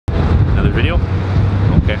another video?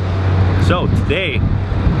 Okay. So today,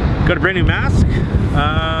 got a brand new mask.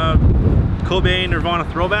 Cobain Nirvana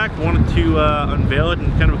throwback. Wanted to unveil it in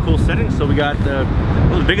kind of a cool setting. So we got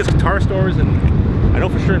one of the biggest guitar stores in, I know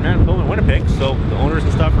for sure, in Manitoba and Winnipeg. So the owners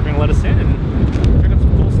and stuff are going to let us in and check out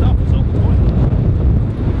some cool stuff.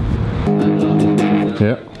 So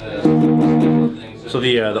yeah. So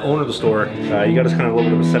the owner of the store, you got us kind of a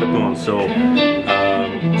little bit of a setup going. So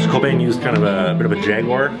Cobain used kind of a bit of a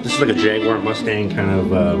Jaguar. This is like a Jaguar Mustang kind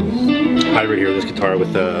of hybrid here, this guitar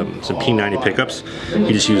with some P90 pickups.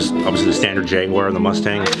 He just used obviously the standard Jaguar and the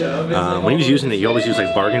Mustang. When he was using it, he always used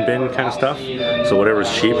like bargain bin kind of stuff. So whatever was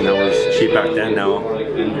cheap, and that was cheap back then, now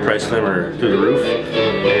price them are through the roof.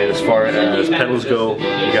 And as far as pedals go,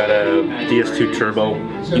 you got a DS2 Turbo.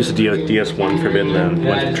 Used the DS1 for a bit, and then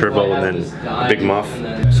went to Turbo, and then Big Muff.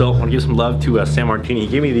 So I want to give some love to Sam Martini. He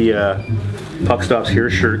gave me the Puck Stops Here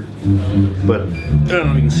shirt, but I don't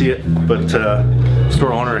know if you can see it, but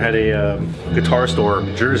store owner had a guitar store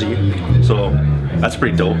jersey, so that's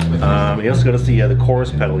pretty dope. He also got us the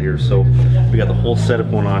chorus pedal here, so we got the whole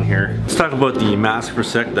setup going on here. Let's talk about the mask for a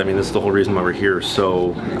sec. I mean, this is the whole reason why we're here.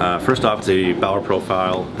 So first off, it's a Bauer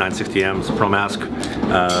Profile 960M. It's a pro mask,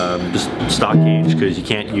 just stock gauge, because you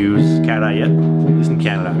can't use cat eye yet, at least in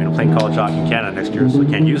Canada. I mean, I'm playing college hockey in Canada next year, so I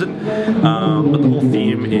can't use it. But the whole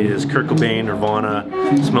theme is Kurt Cobain, Nirvana,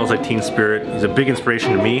 Smells Like Teen Spirit. He's a big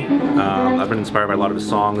inspiration to me. I've been inspired by a lot of his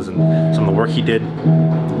songs and some of the work he did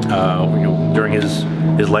during his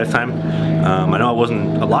lifetime. I know I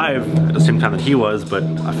wasn't alive at the same time that he was, but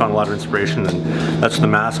I found a lot of inspiration, and that's where the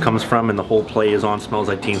mask comes from, and the whole play is on Smells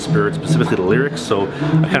Like Teen Spirit, specifically the lyrics. So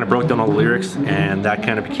I kind of broke down all the lyrics, and that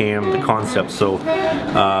kind of became the concept. So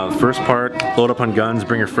first part, load up on guns,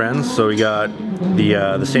 bring your friends. So we got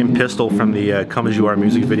the same pistol from the Come As You Are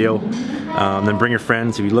music video. Then bring your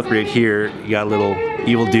friends. If you look right here, you got a little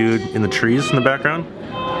evil dude in the trees in the background.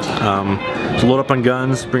 So load up on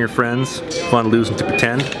guns, bring your friends, fun, lose, and to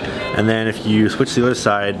pretend. And then if you switch to the other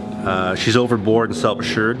side, she's overboard and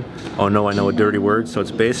self-assured. Oh no, I know a dirty word. So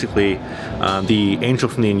it's basically the Angel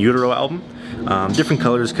from the In Utero album. Different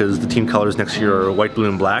colors, because the team colors next year are white, blue,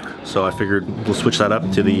 and black. So I figured we'll switch that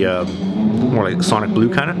up to the more like sonic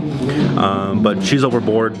blue kind of. But she's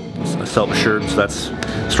overboard, self-assured. So that's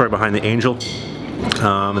the story behind the Angel.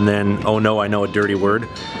 And then, oh no, I know a dirty word.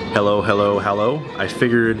 Hello, hello, hello. I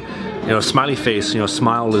figured, smiley face,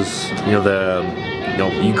 smile is,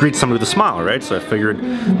 you greet somebody with a smile, right? So I figured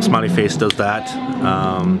the smiley face does that.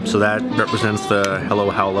 So that represents the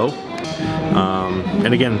hello, hello.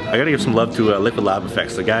 And again, I gotta give some love to Liquid Lab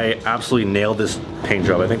Effects. The guy absolutely nailed this paint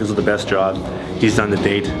job. I think this is the best job he's done to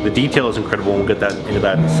date. The detail is incredible, and we'll get into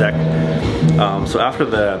that in a sec. So after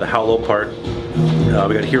the hello part,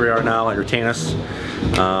 we got Here We Are Now, Entertain Us.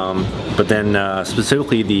 But then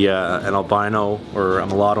specifically an albino, or a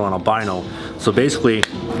mulatto and albino. So basically,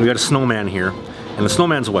 we got a snowman here, and the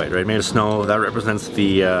snowman's white, right? Made of snow. That represents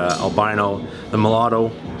the albino. The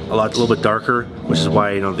mulatto, a little bit darker, which is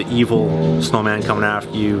why the evil snowman coming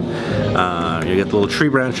after you. You get the little tree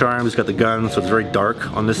branch arms, he's got the gun, so it's very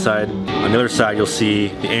dark on this side. On the other side, you'll see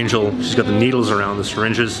the angel. She's got the needles around the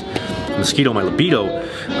syringes. Mosquito, my libido.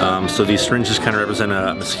 So these syringes kind of represent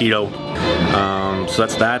a mosquito. So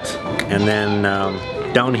that's that. And then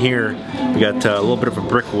down here, we got a little bit of a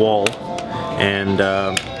brick wall, and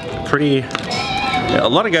a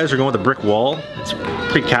lot of guys are going with a brick wall. It's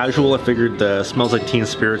pretty casual. I figured the Smells Like Teen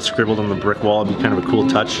Spirit scribbled on the brick wall would be kind of a cool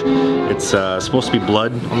touch. It's supposed to be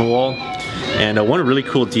blood on the wall. And one really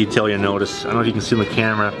cool detail you notice, I don't know if you can see on the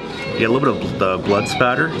camera, you get a little bit of the blood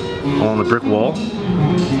spatter on the brick wall,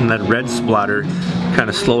 and that red splatter kind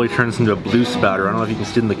of slowly turns into a blue spatter. I don't know if you can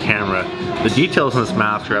see it in the camera. The details on this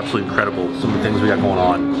mask are absolutely incredible, some of the things we got going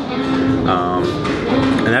on.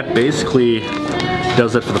 And that basically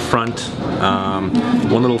does it for the front.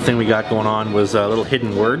 One little thing we got going on was little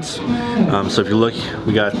hidden words. So if you look,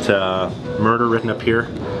 we got murder written up here,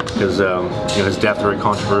 because his death very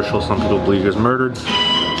controversial. Some people believe he was murdered.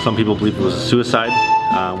 Some people believe it was a suicide,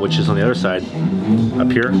 which is on the other side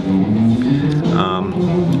up here.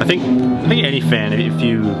 I think any fan, if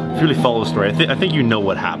you really follow the story, I think you know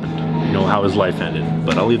what happened. You know how his life ended.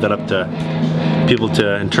 But I'll leave that up to people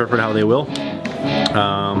to interpret how they will.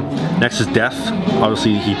 Next is death.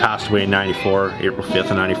 Obviously he passed away in '94, April 5th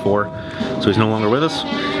of '94, so he's no longer with us.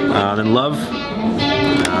 Then love,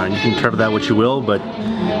 you can interpret that what you will, but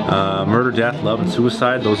murder, death, love, and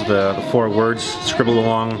suicide, those are the 4 words scribbled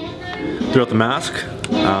along throughout the mask,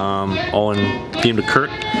 all in theme to Kurt.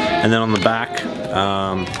 And then on the back,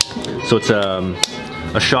 so it's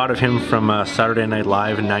a shot of him from Saturday Night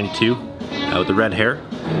Live in '92. with the red hair.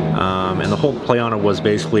 And the whole play on it was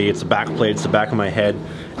basically, it's the back plate, it's the back of my head,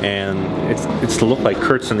 and it's to look like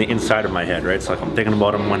Kurt's on the inside of my head, right? So like I'm thinking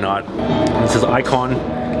about him and whatnot. And this is Icon,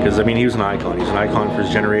 because I mean he was an icon. He's an icon for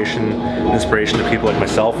his generation, inspiration to people like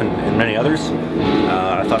myself and many others.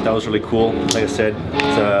 I thought that was really cool. Like I said,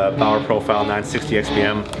 it's a power profile 960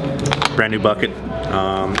 XPM, brand new bucket.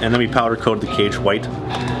 And then we powder coated the cage white,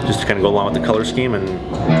 just to kind of go along with the color scheme, and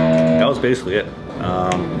that was basically it.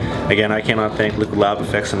 Again, I cannot thank Liquid Lab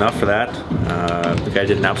Effects enough for that. The guy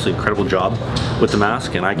did an absolutely incredible job with the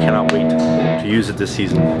mask, and I cannot wait to use it this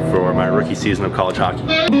season for my rookie season of college hockey.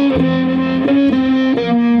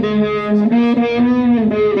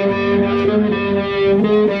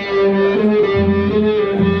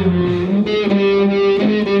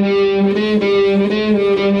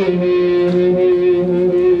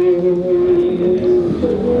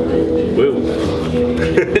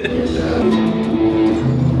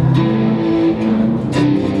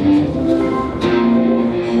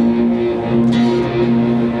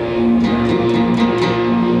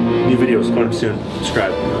 Coming up soon.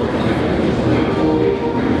 Subscribe.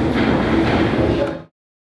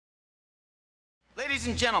 Ladies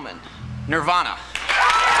and gentlemen, Nirvana.